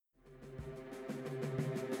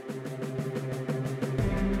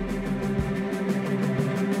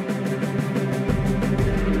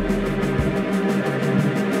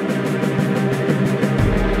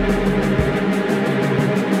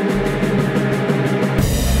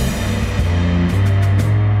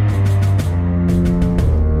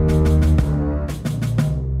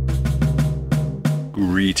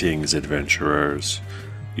Greetings, adventurers.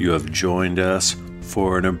 You have joined us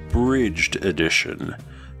for an abridged edition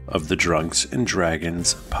of the Drunks and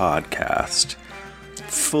Dragons podcast.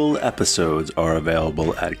 Full episodes are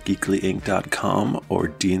available at geeklyinc.com or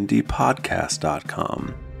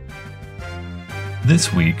dndpodcast.com.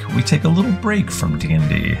 This week, we take a little break from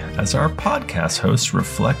D&D as our podcast hosts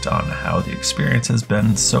reflect on how the experience has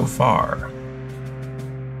been so far.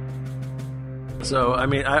 So, I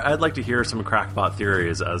mean, I'd like to hear some crackpot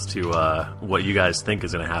theories as to what you guys think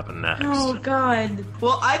is going to happen next. Oh, God.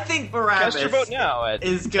 Well, I think Barabbas Cast your vote now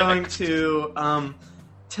is going to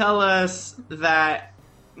tell us that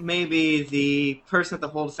maybe the person at the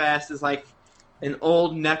Holdfast is like an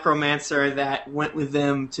old necromancer that went with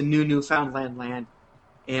them to Newfoundland land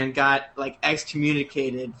and got like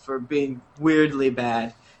excommunicated for being weirdly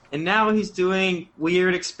bad. And now he's doing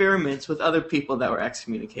weird experiments with other people that were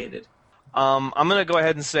excommunicated. I'm going to go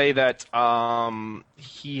ahead and say that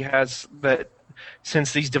he has that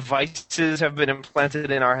since these devices have been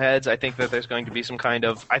implanted in our heads, I think that there's going to be some kind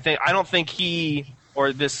of I don't think he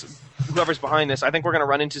or this whoever's behind this, I think we're going to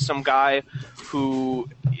run into some guy who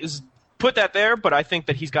is put that there, but I think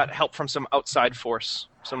that he's got help from some outside force.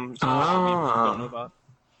 Some we don't know about.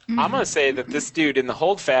 I'm going to say that this dude in the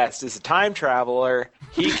Holdfast is a time traveler.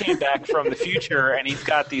 He came back from the future, and he's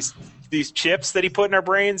got these chips that he put in our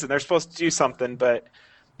brains, and they're supposed to do something, but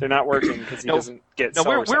they're not working because he doesn't get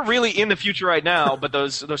cell we're really in the future right now, but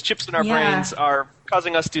those chips in our brains are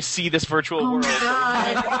causing us to see this virtual world.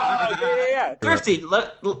 Yeah. Thrifty,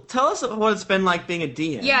 tell us what it's been like being a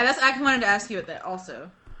DM. Yeah, I wanted to ask you that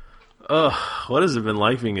also. What has it been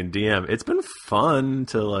like being a DM? It's been fun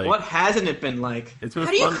to like... What hasn't it been like? It's been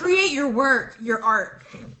How do you create your work, your art?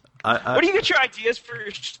 Where do you get your ideas for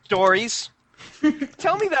your stories?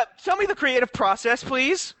 Tell me the creative process,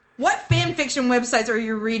 please. What fan fiction websites are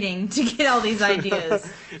you reading to get all these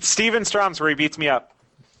ideas? Steven Strom's where he beats me up.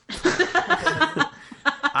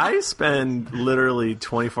 I spend literally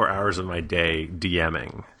 24 hours of my day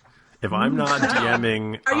DMing. If I'm not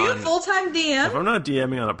DMing... Are you a full-time DM? If I'm not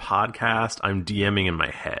DMing on a podcast, I'm DMing in my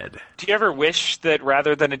head. Do you ever wish that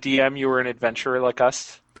rather than a DM, you were an adventurer like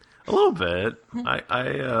us? A little bit.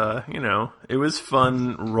 It was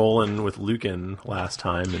fun rolling with Lucan last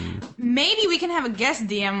time, and maybe we can have a guest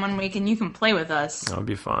DM one week, and you can play with us. That would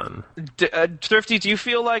be fun. Thrifty, do you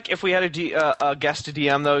feel like if we had a guest to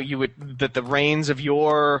DM, though, that the reins of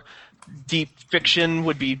your deep fiction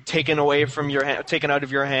would be taken away from taken out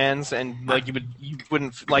of your hands, and like you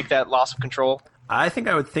wouldn't like that loss of control? I think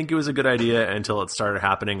I would think it was a good idea until it started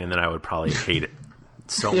happening, and then I would probably hate it.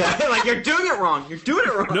 So like you're doing it wrong. You're doing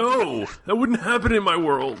it wrong. No, that wouldn't happen in my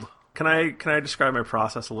world. Can I describe my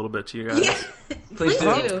process a little bit to you guys? Yeah. Please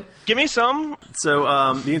do. Give me some. So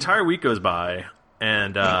the entire week goes by,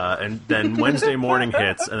 and then Wednesday morning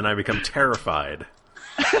hits, and then I become terrified.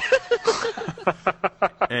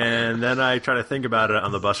 And then I try to think about it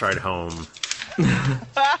on the bus ride home.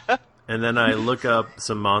 And then I look up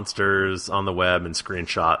some monsters on the web and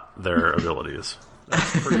screenshot their abilities.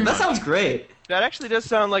 That sounds great. That actually does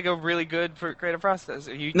sound like a really good creative process.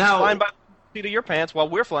 You flying by the seat of your pants while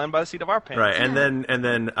we're flying by the seat of our pants. Right, and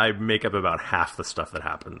then I make up about half the stuff that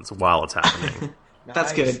happens while it's happening.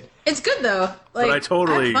 That's good. It's good, though. But I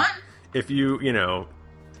totally... If you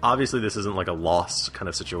obviously this isn't like a Lost kind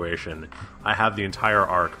of situation. I have the entire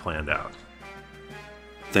arc planned out.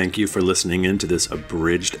 Thank you for listening in to this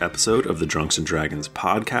abridged episode of the Drunks and Dragons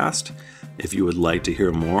podcast. If you would like to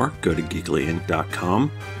hear more, go to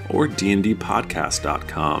geeklyinc.com or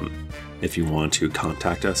dndpodcast.com. If you want to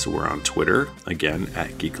contact us, we're on Twitter, again, at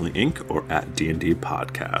geeklyinc or at DnD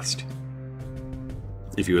Podcast.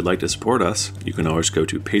 If you would like to support us, you can always go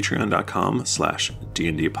to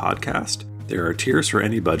patreon.com/DnD Podcast. There are tiers for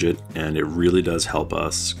any budget, and it really does help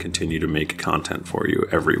us continue to make content for you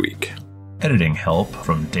every week. Editing help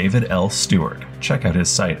from David L. Stewart. Check out his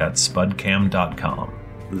site at spudcam.com.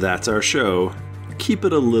 That's our show. Keep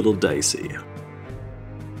it a little dicey.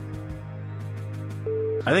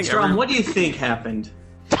 I think Strom, what do you think happened?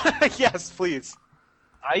 Yes, please.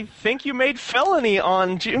 I think you made felony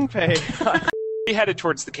on Junpei. We headed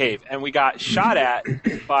towards the cave, and we got shot at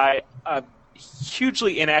by a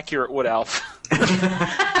hugely inaccurate wood elf. So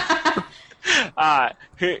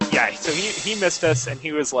he missed us, and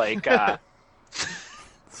he was like...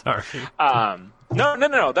 Sorry.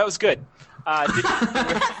 No, that was good.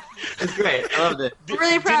 It's great. I loved it. I'm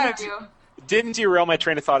really proud of you. Didn't derail my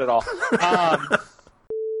train of thought at all.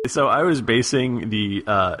 So I was basing the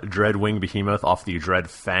Dreadwing Behemoth off the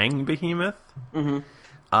Dreadfang Behemoth. Mm-hmm.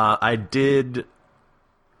 I did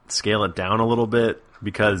scale it down a little bit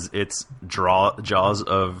because its jaws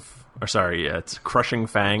of it's Crushing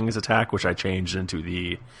Fangs attack, which I changed into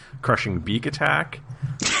the Crushing Beak attack.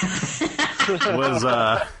 was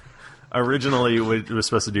originally was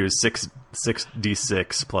supposed to do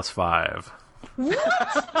 6d6 plus 5.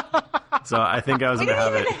 What? So I think I was going to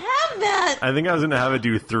have it. Have that. I think I was going to have it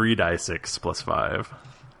do 3d6 plus 5.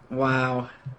 Wow.